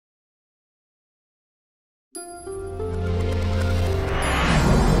Did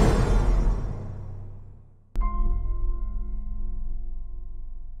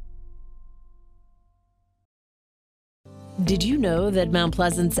you know that Mount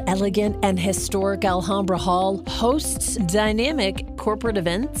Pleasant's elegant and historic Alhambra Hall hosts dynamic corporate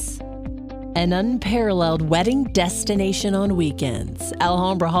events? An unparalleled wedding destination on weekends,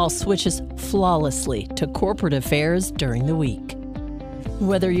 Alhambra Hall switches flawlessly to corporate affairs during the week.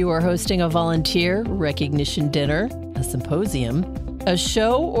 Whether you are hosting a volunteer recognition dinner, a symposium, a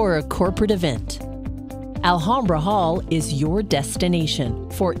show, or a corporate event, Alhambra Hall is your destination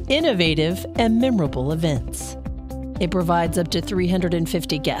for innovative and memorable events. It provides up to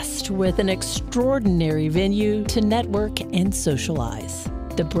 350 guests with an extraordinary venue to network and socialize.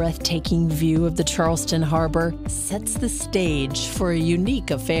 The breathtaking view of the Charleston Harbor sets the stage for a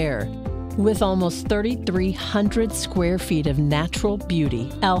unique affair. With almost 3,300 square feet of natural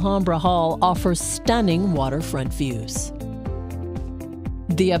beauty, Alhambra Hall offers stunning waterfront views.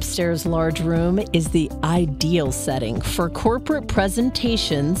 The upstairs large room is the ideal setting for corporate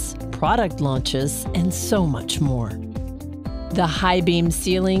presentations, product launches, and so much more. The high-beam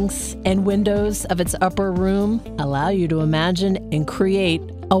ceilings and windows of its upper room allow you to imagine and create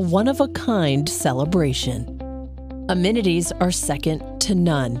a one-of-a-kind celebration. Amenities are second to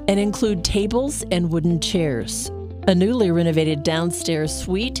none and include tables and wooden chairs, a newly renovated downstairs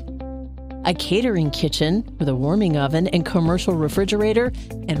suite, a catering kitchen with a warming oven and commercial refrigerator,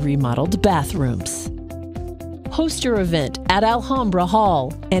 and remodeled bathrooms. Host your event at Alhambra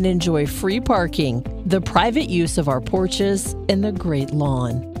Hall and enjoy free parking, the private use of our porches, and the great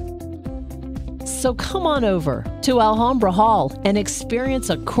lawn. So come on over to Alhambra Hall and experience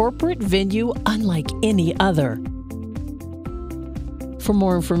a corporate venue unlike any other. For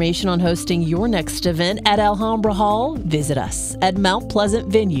more information on hosting your next event at Alhambra Hall, visit us at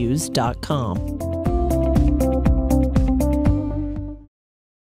mountpleasantvenues.com.